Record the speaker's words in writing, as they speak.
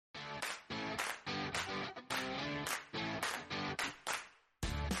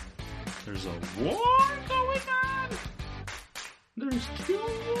There's a war going on. There's 2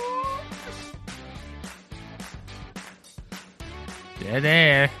 wars. Dead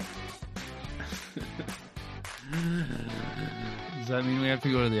air. Does that mean we have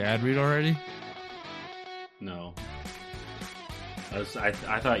to go to the ad read already? No. I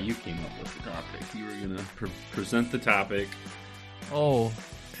thought you came up with the topic. You were going to present the topic. Oh,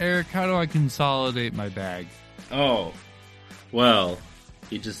 Eric, how do I consolidate my bag? Oh, well,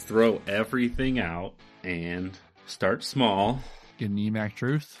 you just throw everything out and start small. Get an EMAC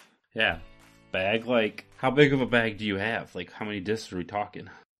Truth? Yeah. Bag, like, how big of a bag do you have? Like, how many discs are we talking?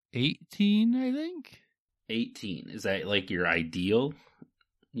 18, I think. 18. Is that, like, your ideal,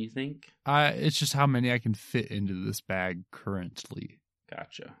 you think? It's just how many I can fit into this bag currently.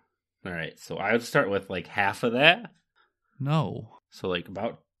 Gotcha. All right, so I would start with, like, half of that. No. So, like,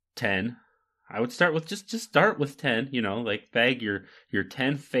 about 10. I would start with, just start with 10, you know, like, bag your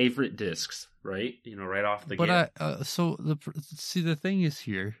 10 favorite discs, right? You know, right off the get. But the thing is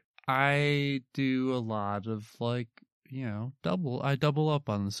here, I do a lot of, like, you know, I double up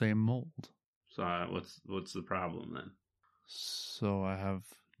on the same mold. So what's the problem then? So I have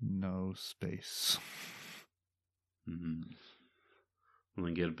no space. Mm-hmm. Well,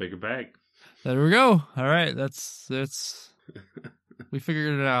 then get a bigger bag. There we go. All right, that's we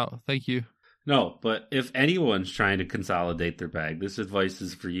figured it out. Thank you. No, but if anyone's trying to consolidate their bag, this advice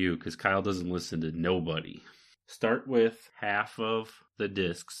is for you because Kyle doesn't listen to nobody. Start with half of the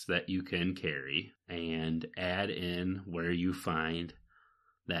discs that you can carry and add in where you find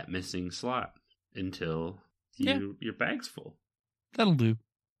that missing slot until your bag's full. That'll do,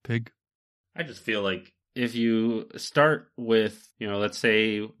 pig. I just feel like if you start with, you know, let's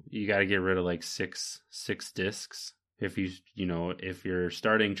say you got to get rid of like six discs. If if you're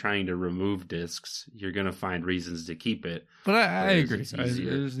trying to remove discs, you're going to find reasons to keep it. But I agree. I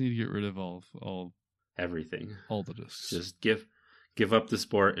just need to get rid of all everything. All the discs. Just give up the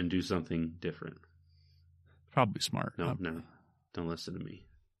sport and do something different. Probably smart. No. Don't listen to me.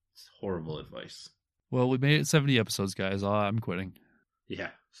 It's horrible advice. Well, we made it 70 episodes, guys. I'm quitting. Yeah.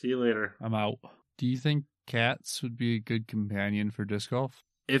 See you later. I'm out. Do you think cats would be a good companion for disc golf?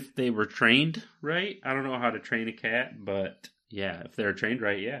 If they were trained right. I don't know how to train a cat, but yeah, if they're trained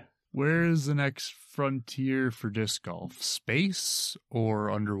right, yeah. Where is the next frontier for disc golf? Space or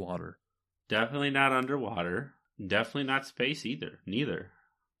underwater? Definitely not underwater. Definitely not space either. Neither.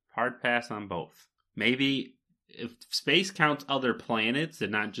 Hard pass on both. Maybe if space counts other planets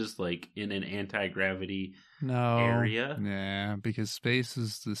and not just like in an anti-gravity area. Yeah, because space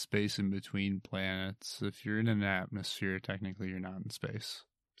is the space in between planets. If you're in an atmosphere, technically you're not in space.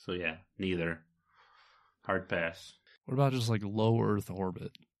 So yeah, neither. Hard pass. What about just like low Earth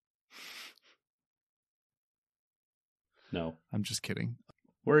orbit? No. I'm just kidding.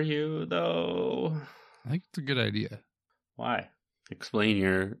 Were you, though? I think it's a good idea. Why?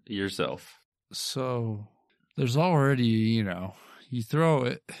 Explain yourself. So, there's already, you throw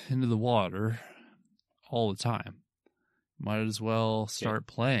it into the water all the time. Might as well start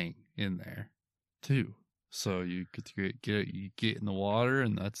playing in there, too. So, you get in the water,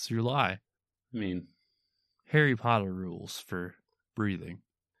 and that's your lie. I mean, Harry Potter rules for breathing.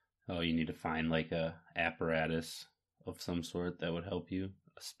 Oh, you need to find like a apparatus of some sort that would help you.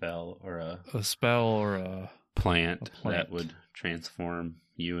 A spell or a plant that would transform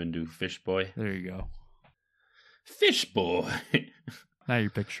you into Fish Boy. There you go. Fish Boy. Now you're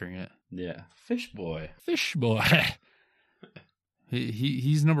picturing it. Yeah, Fish Boy. Fish Boy.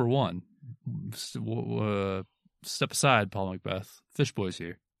 He's number one. Step aside, Paul Macbeth. Fish Boy's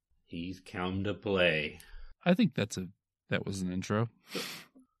here. He's come to play. I think that was an intro.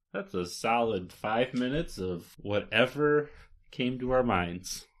 That's a solid 5 minutes of whatever came to our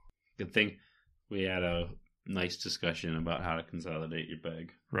minds. Good thing we had a nice discussion about how to consolidate your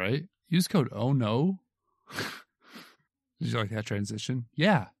bag. Right? Use code OHNO. Did you like that transition?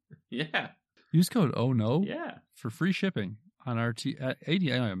 Yeah. Yeah. Use code OHNO. Yeah. For free shipping on at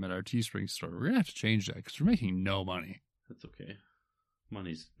ADM at our Teespring store. We're going to have to change that because we're making no money. That's okay.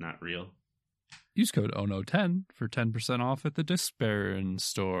 Money's not real. Use code OHNO10 for 10% off at the Disc Baron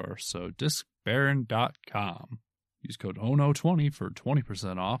store. So discbaron.com. Use code OHNO20 for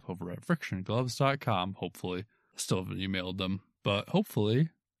 20% off over at frictiongloves.com. Hopefully. I still haven't emailed them, but hopefully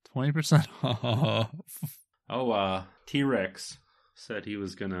 20% off. Oh, T-Rex said he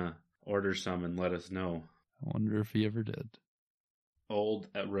was going to order some and let us know. I wonder if he ever did. Old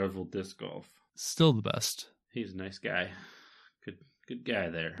at Revel Disc Golf. Still the best. He's a nice guy. Good guy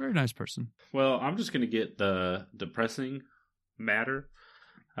there. Very nice person. Well, I'm just going to get the depressing matter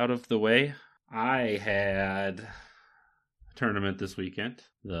out of the way. I had a tournament this weekend,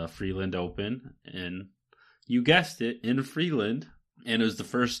 the Freeland Open, and you guessed it, in Freeland. And it was the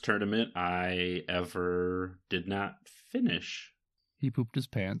first tournament I ever did not finish. He pooped his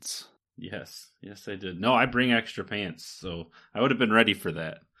pants. Yes, I did. No, I bring extra pants, so I would have been ready for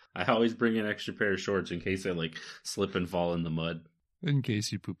that. I always bring an extra pair of shorts in case I slip and fall in the mud. In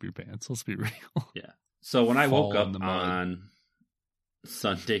case you poop your pants, let's be real. Yeah. So when I woke up on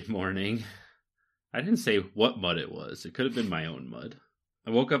Sunday morning, I didn't say what mud it was. It could have been my own mud.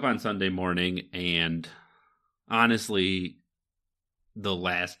 I woke up on Sunday morning, and honestly, the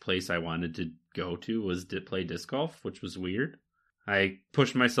last place I wanted to go to was to play disc golf, which was weird. I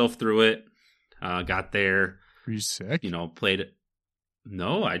pushed myself through it, got there. Were you sick? Played it.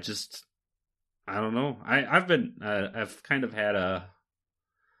 No, I don't know. I've kind of had a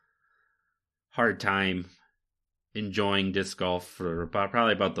hard time enjoying disc golf for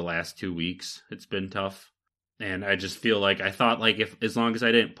probably about the last 2 weeks. It's been tough. And I just feel like I thought if as long as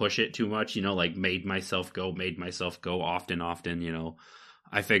I didn't push it too much, made myself go often,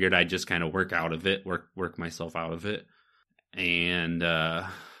 I figured I'd just kind of work myself out of it. And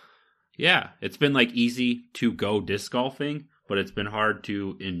it's been easy to go disc golfing, but it's been hard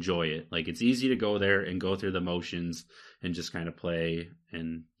to enjoy it. It's easy to go there and go through the motions and just kind of play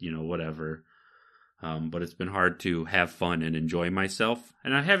and whatever. But it's been hard to have fun and enjoy myself.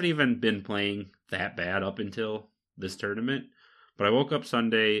 And I haven't even been playing that bad up until this tournament. But I woke up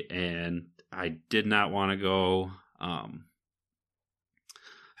Sunday and I did not want to go. I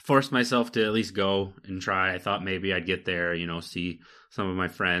forced myself to at least go and try. I thought maybe I'd get there, see some of my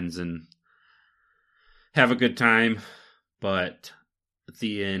friends and have a good time. But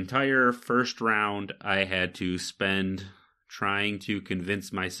the entire first round I had to spend trying to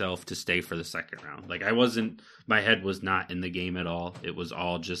convince myself to stay for the second round. My head was not in the game at all. It was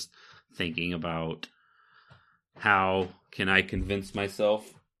all just thinking about how can I convince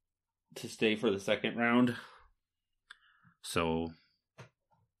myself to stay for the second round. So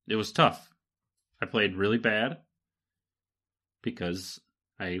it was tough. I played really bad because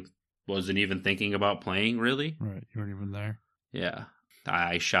I wasn't even thinking about playing, really. Right, you weren't even there. Yeah.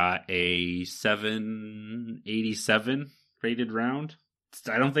 I shot a 787 rated round.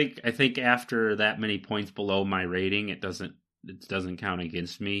 I think after that many points below my rating, it doesn't count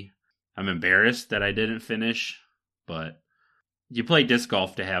against me. I'm embarrassed that I didn't finish, but you play disc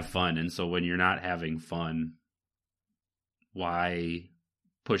golf to have fun, and so when you're not having fun, why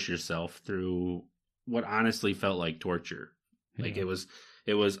push yourself through what honestly felt like torture? Yeah.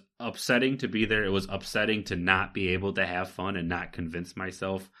 It was upsetting to be there. It was upsetting to not be able to have fun and not convince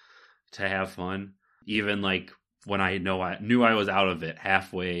myself to have fun. Even when I knew I was out of it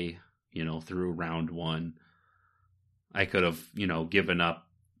halfway, through round one, I could have, given up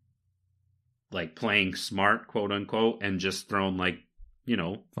playing smart, quote unquote, and just thrown the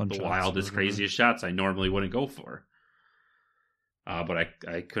wildest, craziest shots I normally wouldn't go for. But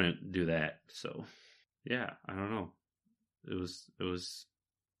I couldn't do that. So yeah, I don't know. It was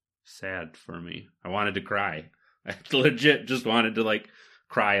sad for me. I wanted to cry. I legit just wanted to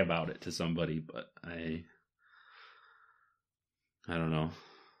cry about it to somebody, but I don't know.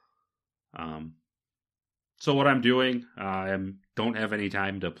 So what I'm doing, I don't have any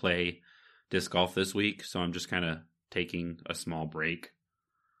time to play disc golf this week, so I'm just kind of taking a small break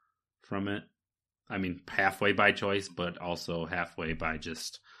from it. I mean, halfway by choice, but also halfway by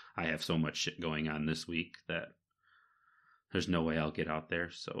just I have so much shit going on this week that there's no way I'll get out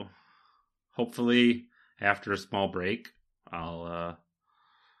there. So hopefully after a small break, I'll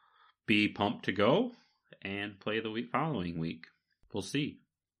be pumped to go and play the following week. We'll see.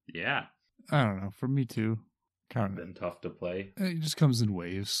 Yeah. I don't know. For me too. Kind of been tough to play. It just comes in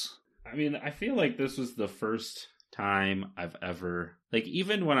waves. I mean, I feel like this was the first time I've ever,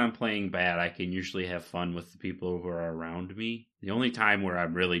 even when I'm playing bad, I can usually have fun with the people who are around me. The only time where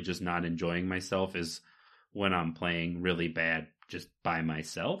I'm really just not enjoying myself is when I'm playing really bad just by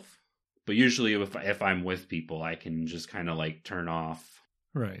myself. But usually if I'm with people, I can just kind of turn off.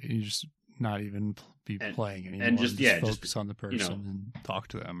 Right. You just not even be playing anymore. And just focus on the person and talk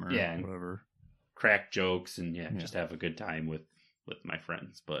to them or whatever. Crack jokes and just have a good time with my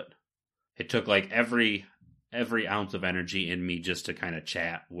friends. But it took every ounce of energy in me just to kind of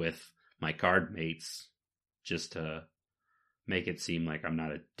chat with my card mates just to make it seem like I'm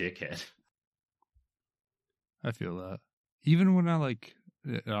not a dickhead. I feel that. Even when I don't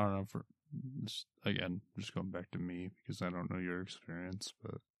know, for again, just going back to me because I don't know your experience,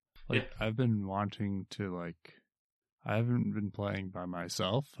 but I've been wanting to I haven't been playing by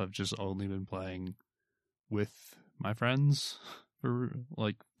myself. I've just only been playing with my friends for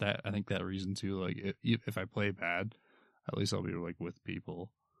that. I think that reason too. If I play bad, At least I'll be like with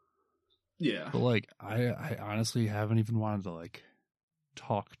people. Yeah. But like, I honestly haven't even wanted to like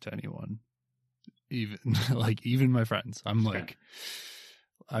talk to anyone, even like even my friends. I'm like,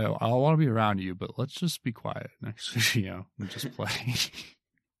 I want to be around you, but let's just be quiet next to and just play.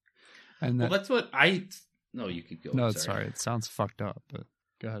 And well, that's what No, you could go. No, it's sorry. It sounds fucked up, but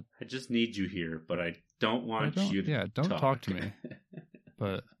go ahead. I just need you here, but I don't want you to don't talk to me.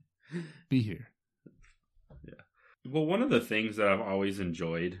 But be here. Yeah. Well, one of the things that I've always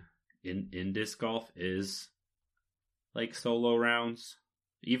enjoyed in disc golf is like solo rounds.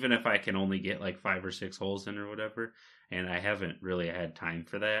 Even if I can only get like 5 or 6 holes in or whatever, and I haven't really had time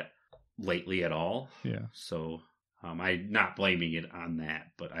for that lately at all. Yeah. So I'm not blaming it on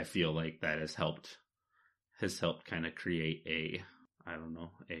that, but I feel like that has helped kind of create a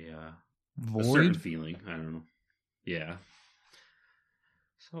void? A certain feeling. I don't know. Yeah.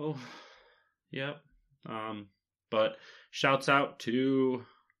 So, yep. But shouts out to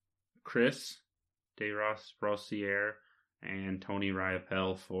Chris de Rossier and Tony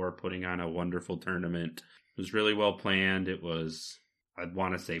Riopel for putting on a wonderful tournament. It was really well planned. It was, I'd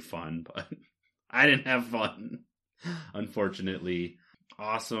want to say fun, but I didn't have fun, unfortunately.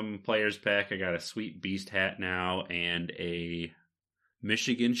 Awesome players pack. I got a sweet beast hat now and a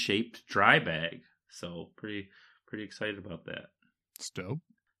Michigan shaped dry bag. So pretty excited about that. It's dope.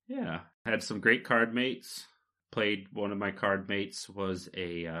 Yeah. Had some great card mates. Played one of my card mates was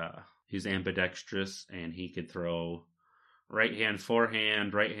he's ambidextrous and he could throw right hand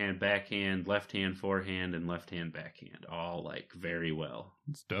forehand, right hand backhand, left hand forehand, and left hand backhand, all like very well.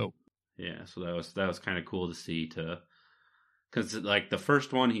 It's dope. Yeah, so that was kind of cool to see because like the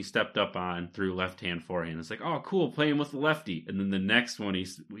first one he stepped up on through left hand forehand. It's like, oh cool, playing with the lefty, and then the next one he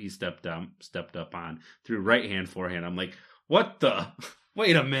stepped up on through right hand forehand. I'm like, what the?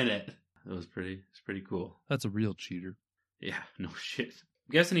 Wait a minute. It's pretty cool. That's a real cheater. Yeah, no shit.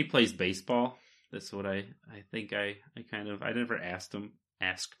 I'm guessing he plays baseball. That's what I think I never asked him,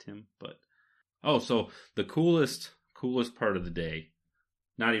 but so the coolest part of the day,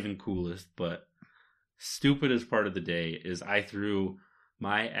 not even coolest, but stupidest part of the day is I threw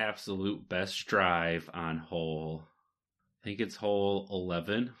my absolute best drive on hole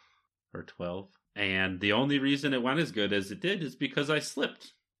 11 or 12. And the only reason it went as good as it did is because I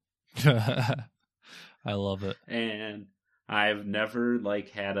slipped. I love it. And I've never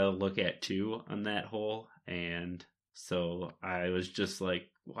had a look at 2 on that hole, and so I was just like,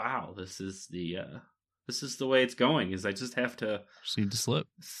 "Wow, this is the way it's going." Is I just have to need to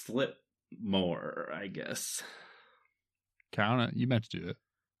slip more, I guess. Count it. You meant to do it.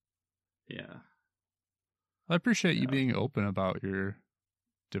 Yeah, I appreciate you being open about your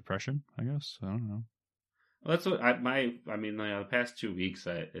depression. I guess I don't know. Well, that's what the past 2 weeks,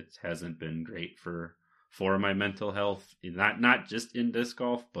 it hasn't been great for my mental health, not just in disc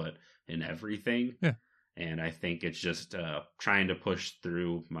golf, but in everything. Yeah. And I think it's just trying to push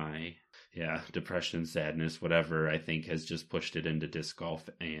through my depression, sadness, whatever, I think has just pushed it into disc golf,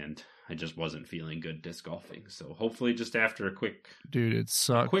 and I just wasn't feeling good disc golfing. So hopefully just after a quick it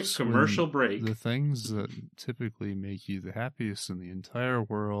sucks. Quick commercial break. The things that typically make you the happiest in the entire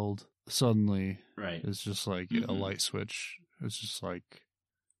world suddenly it's just like a light switch. It's just like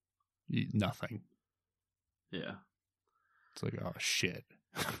nothing. Yeah. It's like, oh shit.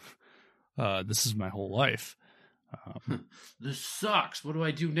 This is my whole life. This sucks. What do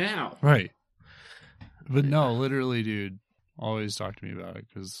I do now? Right. But no, literally, dude, always talk to me about it,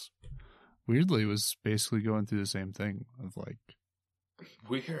 because weirdly was basically going through the same thing of like...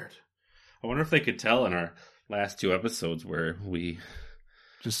 Weird. I wonder if they could tell in our last 2 episodes where we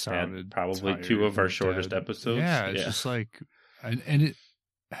just sounded probably 2 of our shortest episodes. Yeah, it's just like... And it...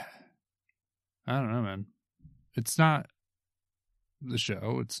 I don't know, man. It's not the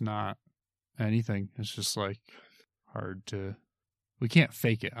show. It's not anything. It's just like hard to... We can't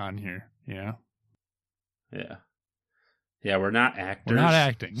fake it on here, you know? Yeah. Yeah, we're not actors. We're not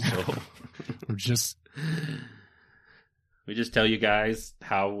acting. So We're just... We just tell you guys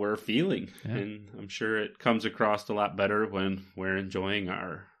how we're feeling. Yeah. And I'm sure it comes across a lot better when we're enjoying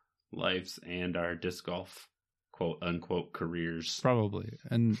our lives and our disc golf, quote unquote, careers. Probably.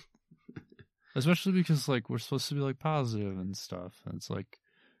 And especially because like we're supposed to be like positive and stuff. And it's like,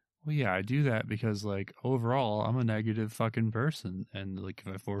 well, yeah, I do that because like overall I'm a negative fucking person. And like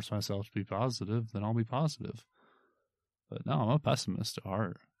if I force myself to be positive, then I'll be positive. But no, I'm a pessimist at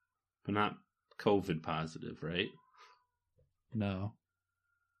heart. But not COVID positive, right? No.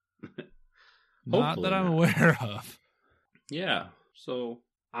 Not that I'm aware of. Yeah. So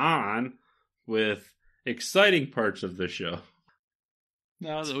on with exciting parts of the show.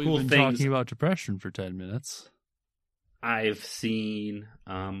 Now that we've been talking about depression for 10 minutes. I've seen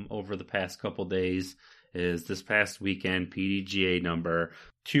over the past couple days is this past weekend PDGA number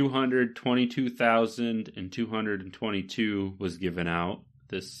 222,222 was given out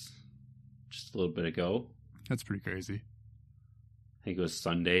this just a little bit ago. That's pretty crazy. I think it was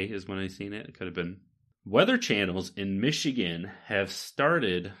Sunday is when I seen it. It could have been. Weather channels in Michigan have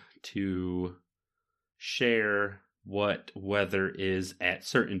started to share what weather is at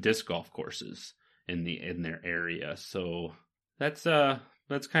certain disc golf courses in their area. So that's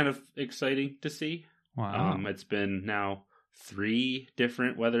kind of exciting to see. Wow. It's been now 3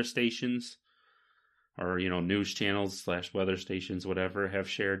 different weather stations or news channels / weather stations, whatever, have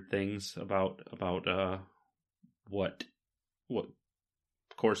shared things about what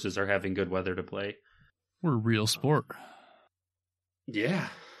courses are having good weather to play. We're a real sport. Yeah.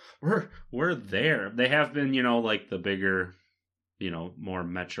 We're there. They have been, like the bigger, more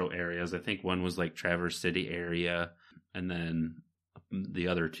metro areas. I think one was like Traverse City area, and then the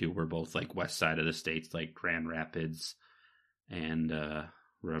other 2 were both like west side of the states, like Grand Rapids and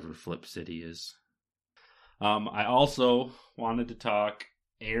wherever Flip City is. I also wanted to talk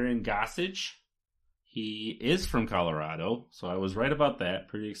Aaron Gossage. He is from Colorado, so I was right about that.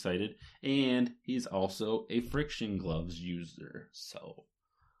 Pretty excited. And he's also a Friction Gloves user, so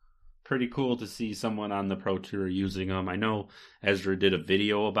pretty cool to see someone on the Pro Tour using them. I know Ezra did a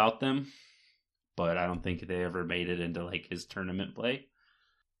video about them, but I don't think they ever made it into like his tournament play.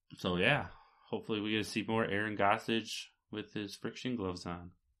 So yeah, hopefully we get to see more Aaron Gossage with his Friction Gloves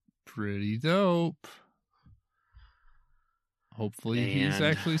on. Pretty dope. Hopefully he's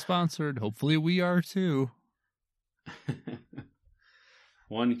actually sponsored. Hopefully we are too.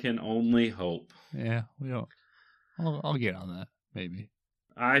 One can only hope. Yeah, we don't. I'll get on that, maybe.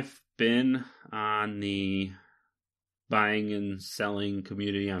 I've been on the buying and selling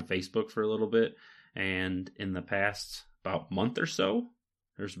community on Facebook for a little bit, and in the past about month or so,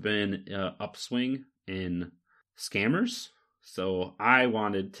 there's been an upswing in scammers. So I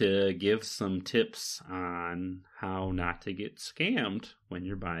wanted to give some tips on how not to get scammed when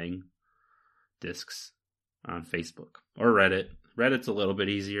you're buying discs on Facebook or Reddit. Reddit's a little bit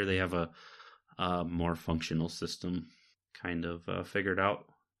easier. They have a more functional system kind of figured out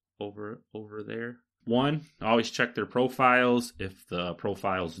over there. One, always check their profiles if the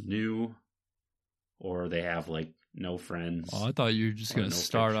profile's new or they have like no friends. Oh, I thought you were just going to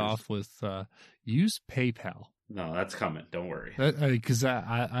start off with use PayPal. No, that's coming. Don't worry. Because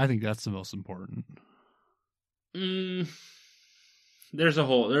I think that's the most important. There's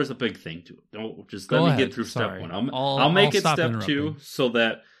a big thing to it. Don't just let me get through step 1. I'll make it step 2 so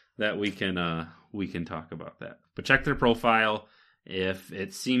that we can talk about that. But check their profile. If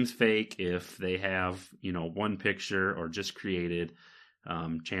it seems fake, if they have one picture or just created,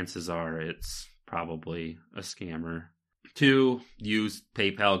 chances are it's probably a scammer. 2, use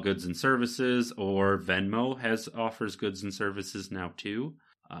PayPal goods and services, or Venmo offers goods and services now too.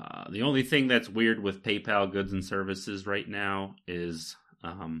 The only thing that's weird with PayPal goods and services right now is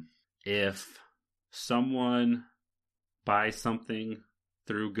if someone buys something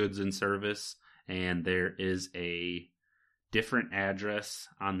through goods and service and there is a different address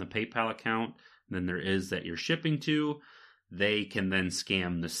on the PayPal account than there is that you're shipping to, they can then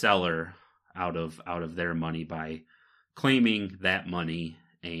scam the seller out of their money by claiming that money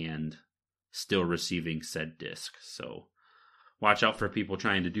and still receiving said disc. So watch out for people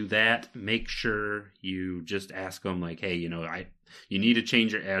trying to do that. Make sure you just ask them like, hey, you need to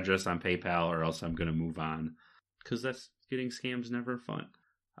change your address on PayPal or else I'm going to move on. Because that's getting scams never fun.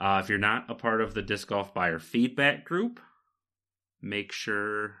 If you're not a part of the Disc Golf Buyer Feedback group, make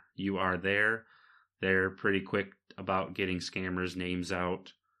sure you are there. They're pretty quick about getting scammers' names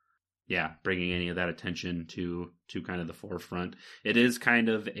out. Yeah, bringing any of that attention to kind of the forefront. It is kind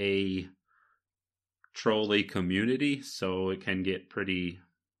of a trolley community, so it can get pretty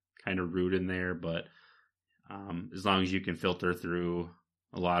kind of rude in there, but as long as you can filter through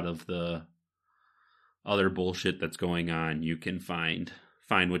a lot of the other bullshit that's going on, you can find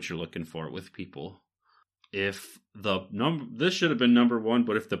what you're looking for with people. If this should have been number 1,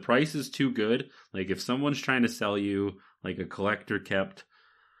 but if the price is too good, like if someone's trying to sell you like a collector kept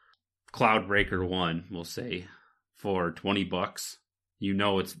Cloudbreaker 1, we'll say, for $20,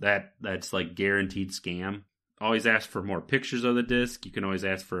 that's like guaranteed scam. Always ask for more pictures of the disc. You can always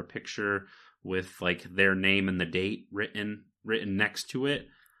ask for a picture with like their name and the date written next to it.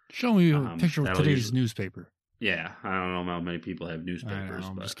 Show me a picture of today's newspaper. Yeah, I don't know how many people have newspapers.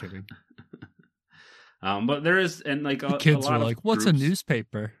 I'm just kidding. But there is, and like the kids are like, "What's a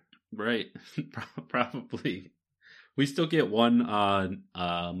newspaper?" Right, probably. We still get one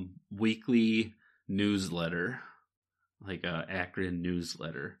weekly newsletter like a Akron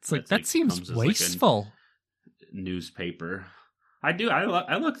newsletter. It's like, that seems wasteful. Like a newspaper. I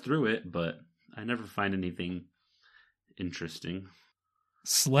look through it, but I never find anything interesting.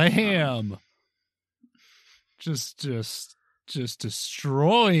 Slam. Just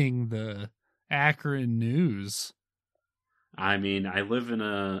destroying the Akron news. I mean, I live in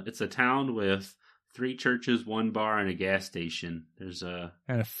it's a town with 3 churches, 1 bar, and a gas station. There's and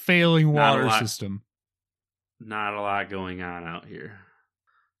a failing water system. Not a lot going on out here.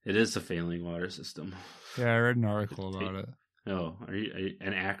 It is a failing water system. Yeah, I read an article about it. Oh, are you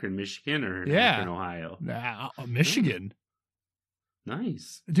in Akron, Michigan, or yeah. Akron, Ohio? Michigan.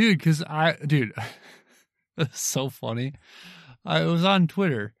 Nice. Dude, it's so funny. I was on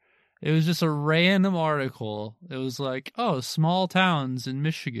Twitter. It was just a random article. It was like, oh, small towns in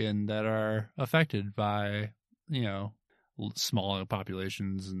Michigan that are affected by, small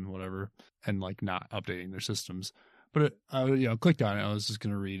populations and whatever, and like not updating their systems. But I clicked on it. I was just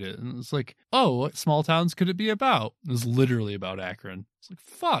going to read it. And it's like, oh, what small towns could it be about? It was literally about Akron. It's like,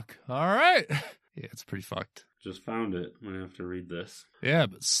 fuck. All right. Yeah, it's pretty fucked. Just found it. I'm going to have to read this. Yeah,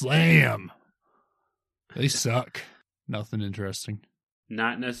 but slam. They suck. Nothing interesting.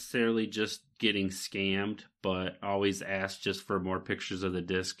 Not necessarily just getting scammed, but always ask just for more pictures of the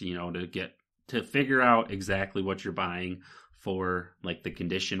disc, to figure out exactly what you're buying for, like the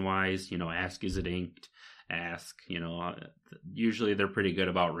condition wise, ask, is it inked? Ask, usually they're pretty good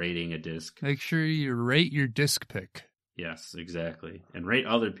about rating a disc. Make sure you rate your disc pick. Yes, exactly. And rate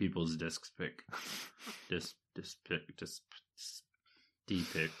other people's disc pick.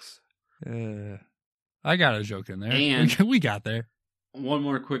 D-picks. I got a joke in there. And we got there. One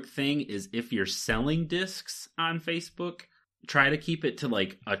more quick thing is if you're selling discs on Facebook, try to keep it to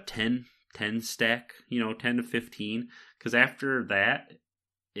like a 10 stack, 10 to 15. Because after that,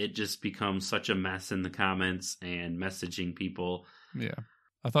 it just becomes such a mess in the comments and messaging people. Yeah.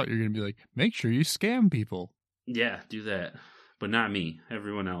 I thought you were going to be like, make sure you scam people. Yeah, do that. But not me.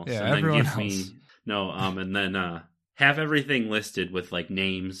 Everyone else. Yeah, and everyone else. And then have everything listed with like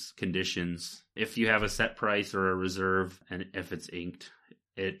names, conditions. If you have a set price or a reserve, and if it's inked,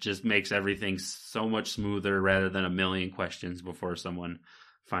 it just makes everything so much smoother rather than a million questions before someone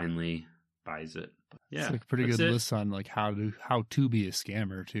finally buys it. But yeah, it's like a pretty good list on like how to be a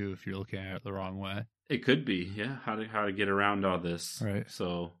scammer too if you're looking at it the wrong way. It could be, yeah. How to get around all this. Right.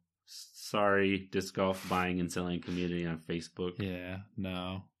 So sorry, disc golf buying and selling community on Facebook. Yeah,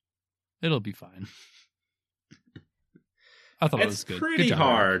 no. It'll be fine. I thought it was good. It's pretty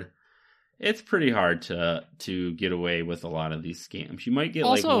hard. It's pretty hard to get away with a lot of these scams. You might get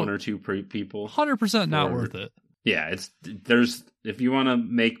also, like 1 or 2 people. 100% not worth it. Yeah, if you want to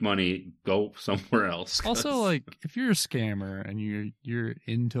make money, go somewhere else. Also, like if you're a scammer and you're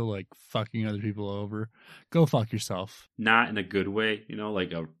into like fucking other people over, go fuck yourself. Not in a good way,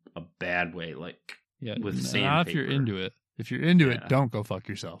 like a bad way, like with sandpaper. Not if you're into it. If you're into it, don't go fuck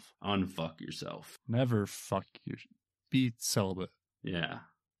yourself. Unfuck yourself. Never fuck be celibate. Yeah.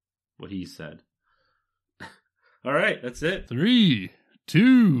 What he said. All right, that's it. 3,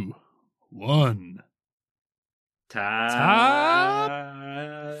 2, 1. Top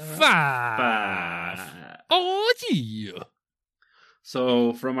 5. Oh, yeah.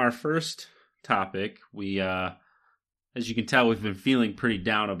 So from our first topic, we, as you can tell, we've been feeling pretty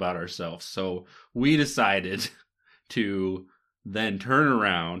down about ourselves. So we decided to then turn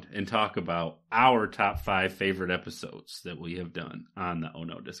around and talk about our top 5 favorite episodes that we have done on the Oh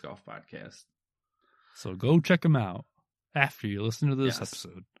No Disc Golf podcast. So go check them out after you listen to this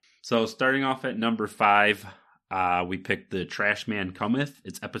episode. So starting off at number 5, we picked The Trash Man Cometh.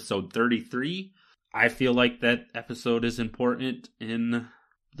 It's episode 33. I feel like that episode is important in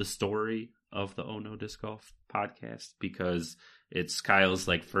the story of the Oh No Disc Golf podcast because it's Kyle's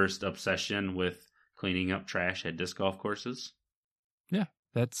like first obsession with cleaning up trash at disc golf courses. Yeah,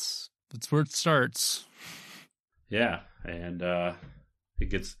 that's where it starts. Yeah, and it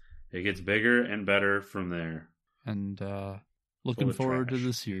gets bigger and better from there. And looking forward to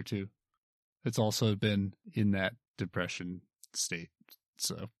this year too. It's also been in that depression state,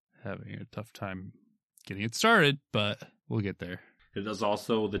 so having a tough time getting it started, but we'll get there. It is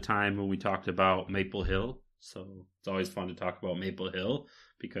also the time when we talked about Maple Hill, so it's always fun to talk about Maple Hill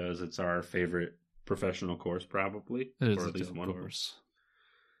because it's our favorite professional course, probably. It is or at least one course.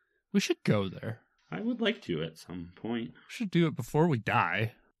 We should go there. I would like to at some point. We should do it before we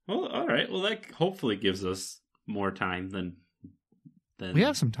die. Well, all right. Well, that hopefully gives us more time than we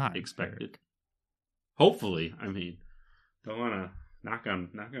have some time expected. Eric. Hopefully, I mean, don't want to knock on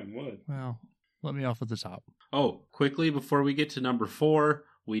wood. Well, let me off at the top. Oh, quickly before we get to number 4,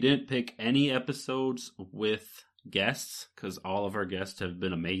 we didn't pick any episodes with guests because all of our guests have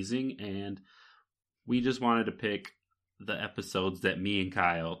been amazing, and we just wanted to pick the episodes that me and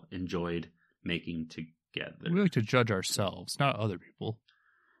Kyle enjoyed making together. We like to judge ourselves, not other people.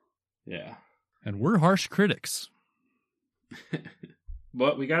 Yeah. And we're harsh critics.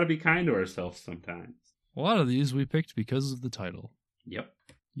 But we got to be kind to ourselves sometimes. A lot of these we picked because of the title. Yep.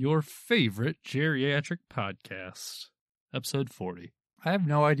 Your favorite geriatric podcast, episode 40. I have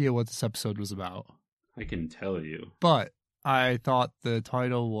no idea what this episode was about. I can tell you. But I thought the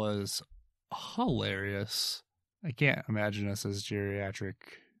title was hilarious. I can't imagine us as geriatric,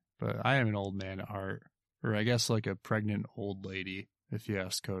 but I am an old man at heart. Or I guess like a pregnant old lady, if you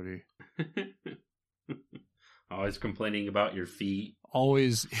ask Cody. Always complaining about your feet.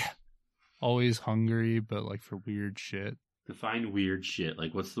 Always hungry, but like for weird shit. Define weird shit.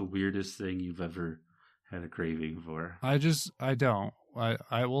 Like, what's the weirdest thing you've ever had a craving for? I don't.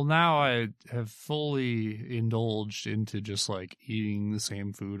 Now I have fully indulged into just like eating the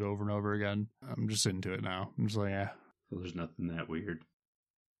same food over and over again. I'm just into it now. I'm just like, yeah. So there's nothing that weird.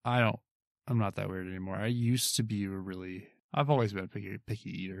 I'm not that weird anymore. I used to be I've always been a picky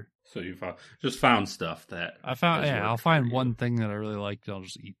eater. So you found stuff that I'll find one thing that I really like, and I'll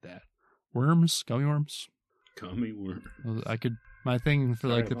just eat that. Gummy worms. Gummy worms. My thing for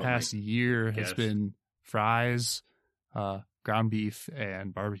like the past year has been fries, ground beef,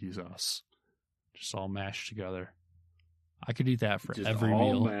 and barbecue sauce. Just all mashed together. I could eat that for just every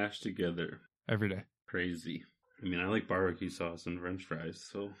all meal. Mashed together. Every day. Crazy. I mean, I like barbecue sauce and french fries,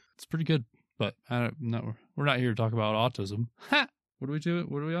 so. It's pretty good, but we're not here to talk about autism. Ha! What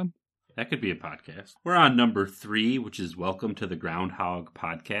are we on? That could be a podcast. We're on number 3, which is Welcome to the Groundhog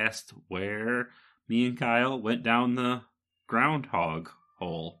Podcast, where me and Kyle went down the groundhog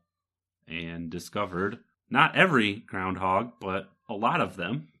hole and discovered not every groundhog, but a lot of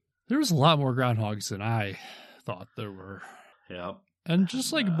them. There was a lot more groundhogs than I thought there were. Yep. And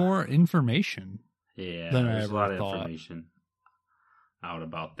just like more information. Yeah, than there's I ever a lot of thought. Information out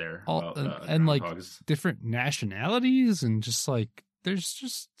about there. And like groundhogs. different nationalities, and just like there's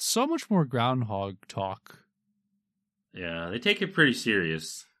just so much more groundhog talk. Yeah, they take it pretty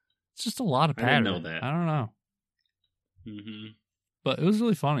serious. It's just a lot of I pattern. didn't know that. I don't know. Mm-hmm. But it was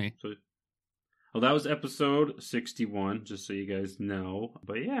really funny. Well, that was episode 61, just so you guys know.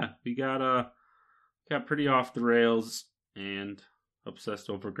 But yeah, we got pretty off the rails and obsessed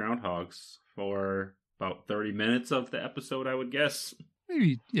over groundhogs for about 30 minutes of the episode, I would guess.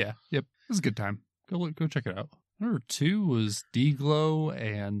 Maybe, yeah. Yep. It was a good time. Go check it out. Number 2 was D-Glow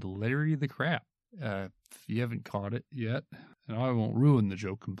and Larry the Crap. If you haven't caught it yet, and I won't ruin the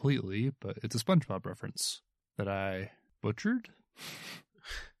joke completely, but it's a SpongeBob reference that I butchered.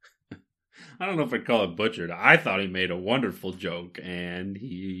 I don't know if I'd call it butchered. I thought he made a wonderful joke, and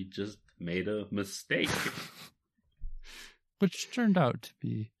he just made a mistake. Which turned out to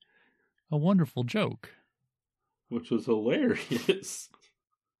be a wonderful joke. Which was hilarious.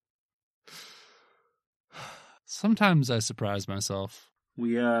 Sometimes I surprise myself.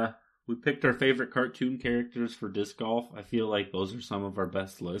 We picked our favorite cartoon characters for disc golf. I feel like those are some of our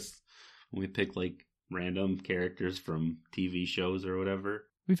best lists. When we pick like random characters from TV shows or whatever.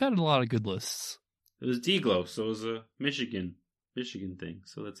 We've had a lot of good lists. It was D-Glow, so it was a Michigan thing,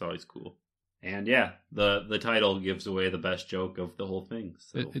 so that's always cool. And yeah, the title gives away the best joke of the whole thing.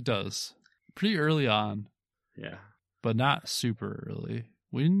 So. It does. Pretty early on. Yeah. But not super early.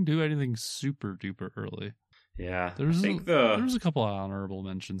 We didn't do anything super duper early. Yeah. There was a couple of honorable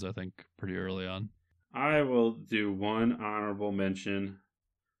mentions, I think, pretty early on. I will do one honorable mention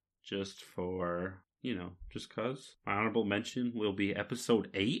just for, just because. My honorable mention will be episode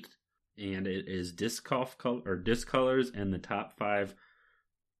 8, and it is disc colors and the top 5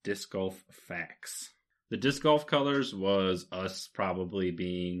 disc golf facts. The disc golf colors was us probably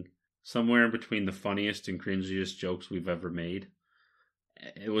being somewhere in between the funniest and cringiest jokes we've ever made.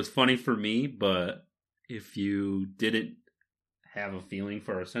 It was funny for me, but if you didn't have a feeling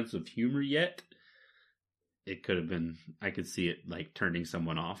for our sense of humor yet, it could have been, I could see it like turning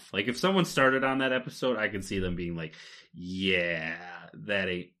someone off. Like if someone started on that episode, I could see them being like, yeah, that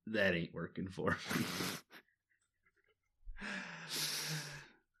ain't working for me.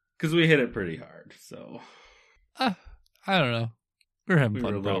 Because we hit it pretty hard, so. I don't know. We were having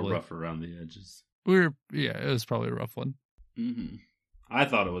fun, a little probably. rough around the edges. It was probably a rough one. Mm-hmm. I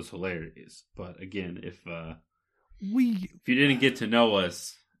thought it was hilarious, but again, if you didn't get to know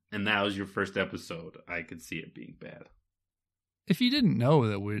us and that was your first episode, I could see it being bad. If you didn't know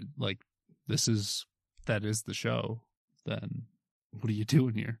that we're like that is the show, then what are you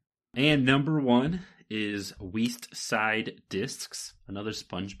doing here? And number 1 is West Side Discs, another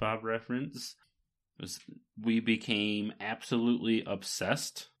SpongeBob reference. We became absolutely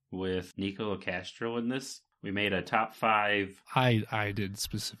obsessed with Nico Castro in this. We made a top 5. I did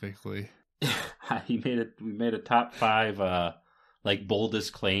specifically. We made a top 5 like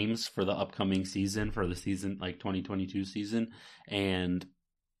boldest claims for the upcoming season, for the season, like 2022 season, and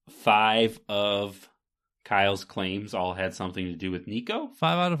 5 of Kyle's claims all had something to do with Nico.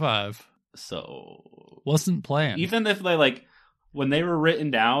 5 out of 5. So wasn't planned. Even if they like when they were written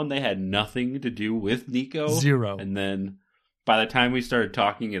down, they had nothing to do with Nico. 0. And then by the time we started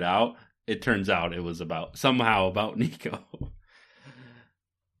talking it out, it turns out it was somehow about Nico.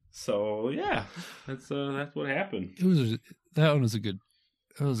 So yeah, that's what happened. That was a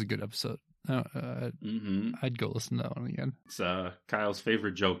good episode. I'd go listen to that one again. It's Kyle's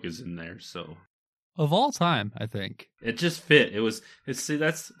favorite joke is in there, so of all time, I think it just fit.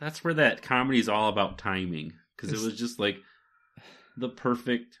 That's where that comedy is all about timing, because it was just like the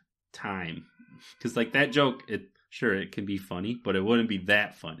perfect time. Because like that joke, it can be funny, but it wouldn't be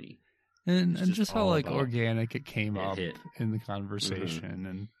that funny. And just how like organic it came up hit in the conversation,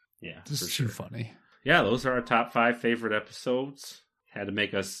 and just too funny. Yeah, those are our top 5 favorite episodes. Had to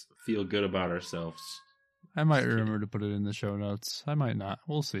make us feel good about ourselves. I might remember to put it in the show notes. I might not.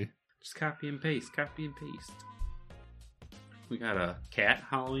 We'll see. Just copy and paste. We got a cat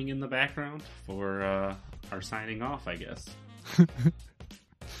howling in the background for our signing off, I guess.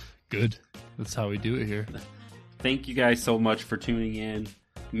 Good. That's how we do it here. Thank you guys so much for tuning in.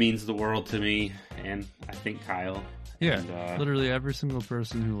 It means the world to me, and I think Kyle. Yeah, and, literally every single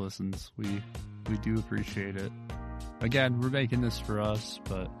person who listens. We do appreciate it. Again, we're making this for us,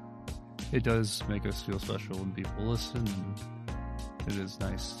 but it does make us feel special when people listen, and it is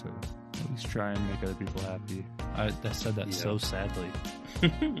nice to at least try and make other people happy. I said that so sadly.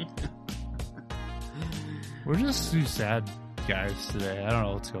 We're just 2 sad guys today. I don't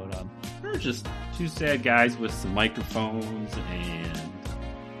know what's going on. We're just 2 sad guys with some microphones, and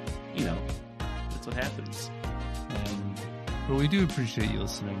that's what happens. But we do appreciate you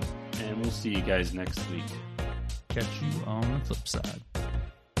listening. And we'll see you guys next week. Catch you on the flip side.